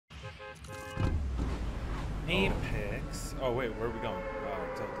Apex. Oh wait, where are we going?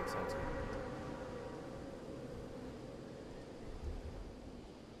 Tilted, sounds good.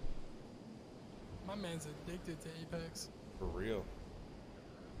 My man's addicted to Apex. For real.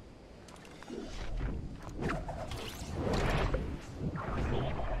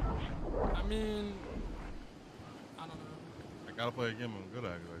 I mean, I don't know. I gotta play a game I'm good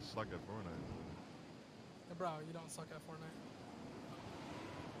at because I suck at Fortnite. Hey, bro, you don't suck at Fortnite.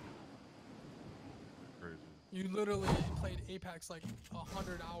 Crazy. You literally played Apex like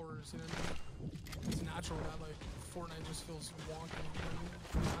 100 hours, you know what I mean? It's natural that like Fortnite just feels wonky, you know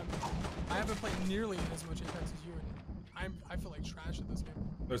what I mean? I haven't played nearly as much Apex as you, and I feel like trash at this game.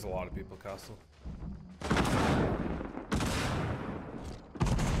 There's a lot of people, Castle.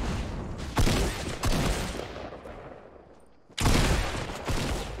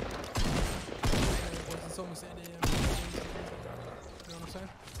 It's almost 8 a.m. You know what I'm saying?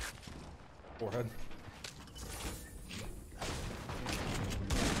 Forehead.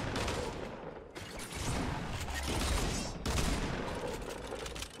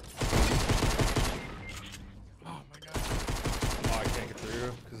 Oh my god. Oh, I can't get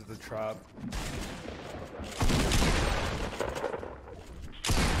through because of the trap.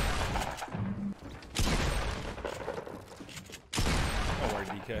 Don't worry,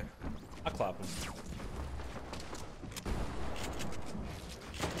 DK. I'll clap him.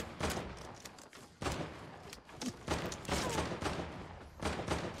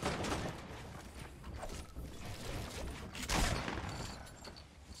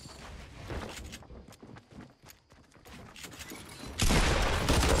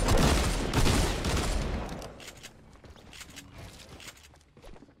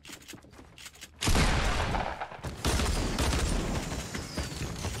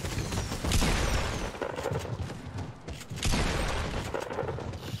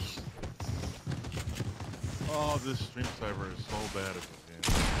 Oh, this stream cyber is so bad at this game.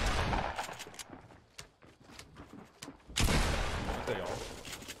 Aren't they all?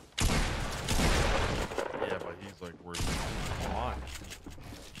 Yeah, but he's like worse. Come on.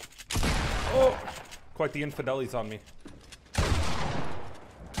 Oh! Quite the infidelity's on me.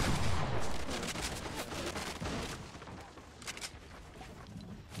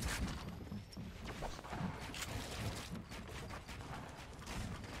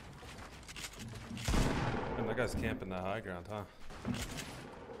 And that guy's camping that high ground, huh?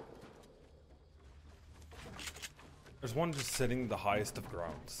 There's one just sitting the highest of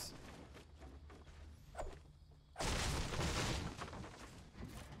grounds.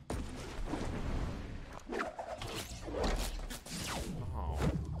 Oh.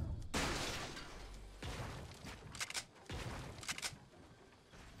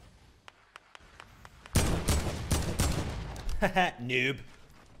 Haha, noob.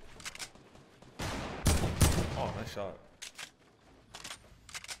 Oh, nice shot.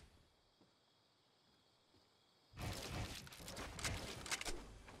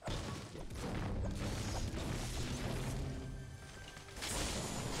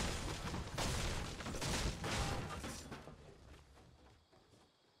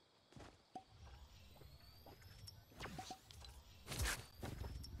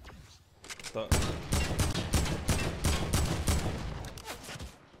 The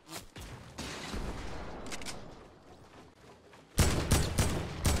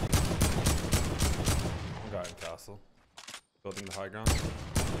guy in castle. Building the high ground.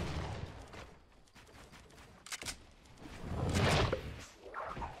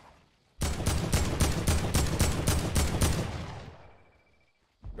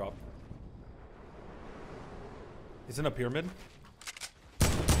 Drop. He's in a pyramid.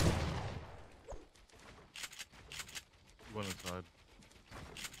 One inside.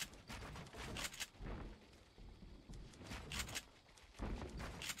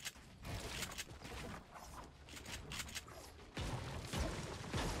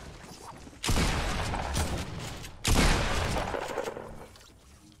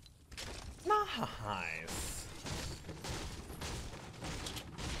 Nice.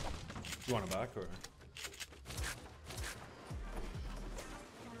 You want it back or?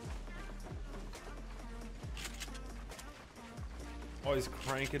 Oh, he's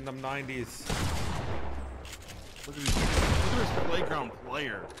cranking them 90s. Look at this playground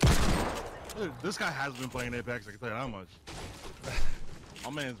player. Dude, this guy has been playing Apex, I can tell you that much. My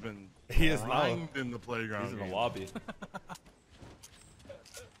man's been He is now in the playground. He's in the lobby.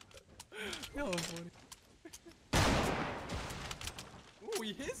 Hella funny. Ooh,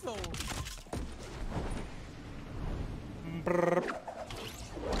 he hits though.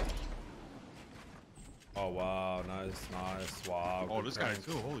 Oh wow, nice. Nice. Wow. Oh, good this guy cranks.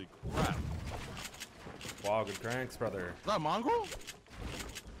 too. Holy crap. Wow, good cranks, brother. Is that mongrel?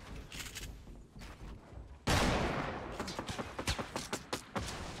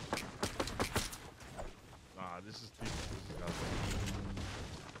 Nah, this is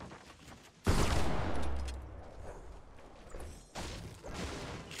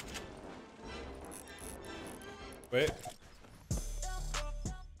Wait.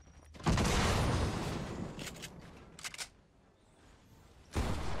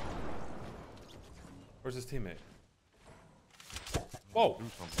 Where's his teammate? Whoa! do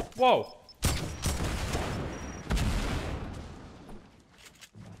something. Whoa!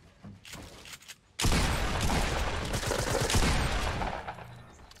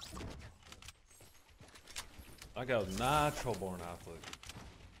 I got a natural born athlete.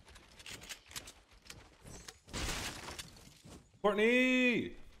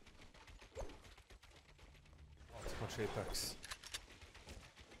 Courtney! Oh, too much Apex.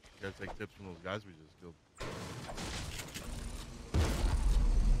 You gotta take tips from those guys we just killed.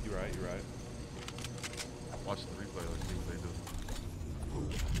 You're right, you're right. Watch the replay, like see what they do.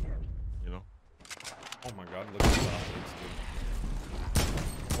 You know? Oh my god, look at the athletes,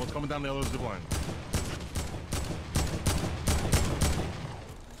 dude. One's coming down the other zip line.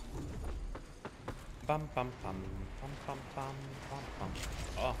 Bum bum bum bum bum bum bum bum.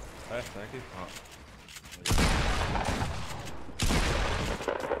 Oh, hey, thank you.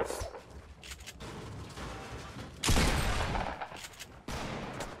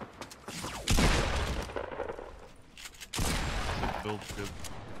 Build's good.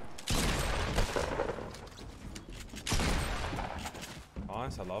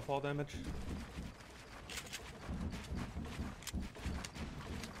 Nice, I love fall damage.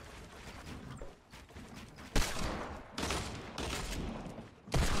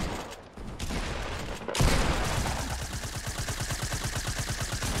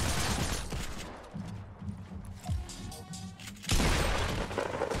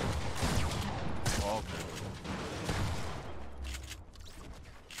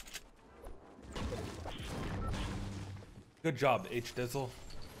 Good job, H Dizzle.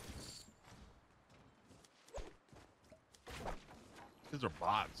 These are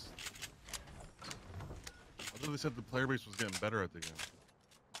bots. I thought they said the player base was getting better at the game.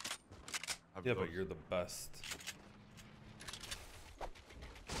 Yeah, but you're the best.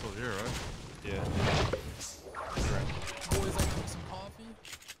 Still here, right? Yeah. Boys, I got some coffee.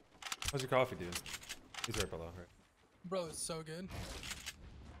 How's your coffee, dude? He's right below, right? Bro, it's so good.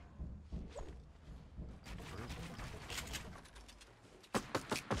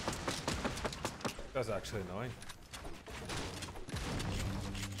 That's actually annoying.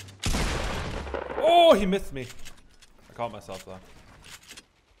 Oh, he missed me. I caught myself though.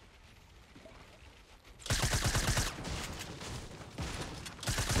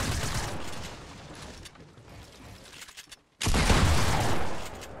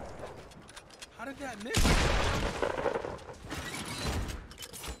 How did that miss?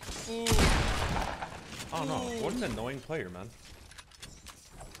 Ooh. I don't know. What an annoying player, man.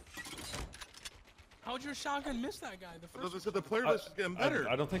 How'd your shotgun miss that guy? The I thought first they said the player base was getting better.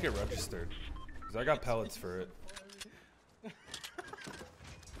 I don't think it registered. Because I got pellets for it.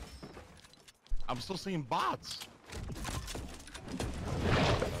 I'm still seeing bots.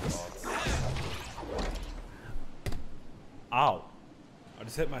 Ow. I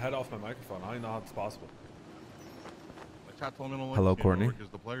just hit my head off my microphone. I don't even know how it's possible. My chat told me I don't like Hello, this game Courtney. because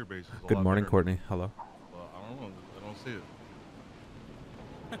the player base is a Good lot morning, better. Courtney. Hello. Well, I don't know. I don't see it.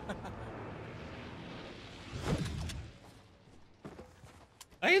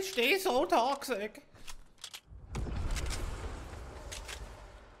 HD so toxic.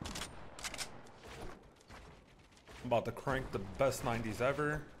 I'm about to crank the best 90s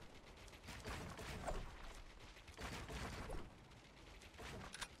ever.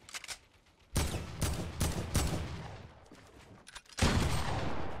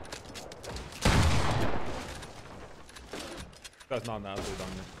 That's not an athlete on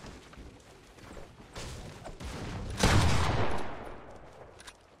me.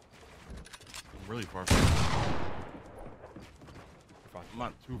 I'm really far from you. Fine. I'm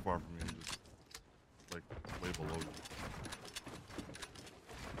not too far from you. I'm just like way below you.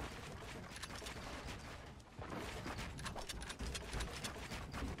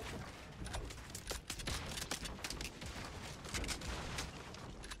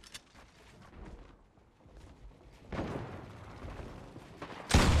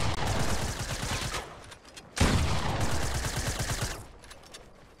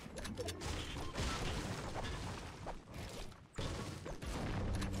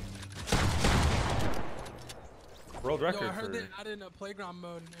 record Yo, I heard they for. added a playground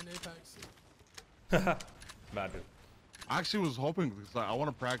mode in Apex. Mad dude. I actually was hoping because I want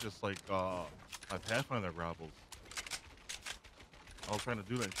to practice like my Pathfinder grapples. I was trying to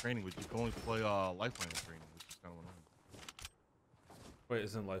do that in training, but you can only play Lifeline in training, which is kind of annoying. Wait,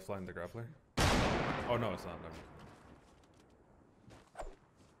 isn't Lifeline the grappler? Oh no, it's not. Never.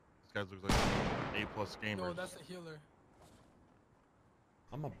 This guy looks like A+ gamer. No, that's the healer.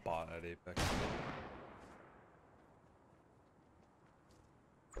 I'm a bot at Apex.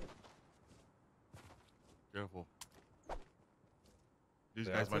 Careful. These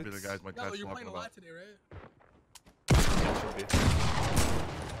The guys might be the outfits? guys my Yellow, dad's you're talking playing a about. lot today, right? Yeah, should be.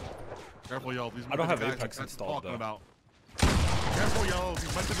 Careful, Yellow. These I might don't be have the guys Apex my dad's installed, talking though. about. Careful, Yellow.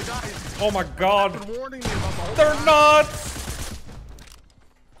 These might be the guys. Oh my god! I've been warning you about the whole They're time. nuts!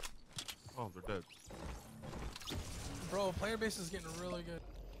 Oh, they're dead. Bro, player base is getting really good.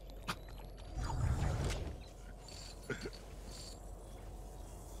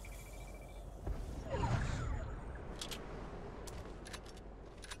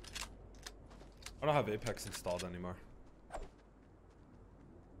 I don't have Apex installed anymore.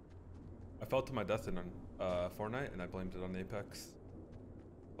 I fell to my death in Fortnite and I blamed it on Apex.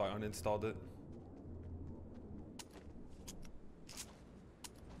 So I uninstalled it.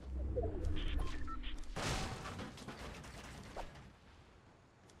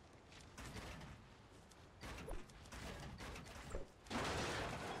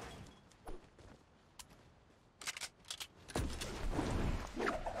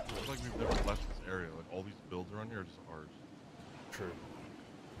 It's like we've never left this area. Like all these builds around here are just ours. True.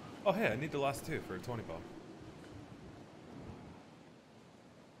 Oh hey, I need the last two for a 20 ball.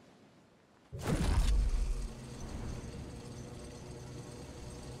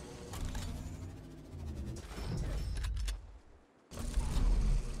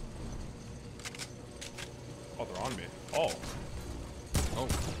 Oh, they're on me. Oh. Oh,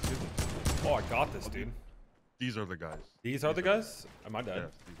 excuse me. Oh, I got this, dude. These are the guys. These are the guys? Am I dead?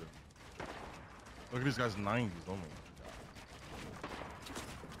 Yes, these are. Look at these guys, 90s only.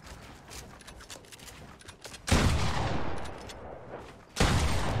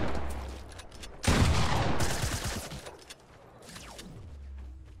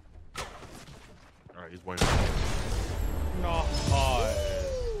 Alright, he's white. No.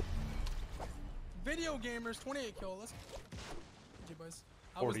 Video gamers, 28 kill. Let's. GG, boys.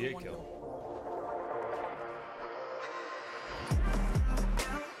 I was the 48 one kill. kill.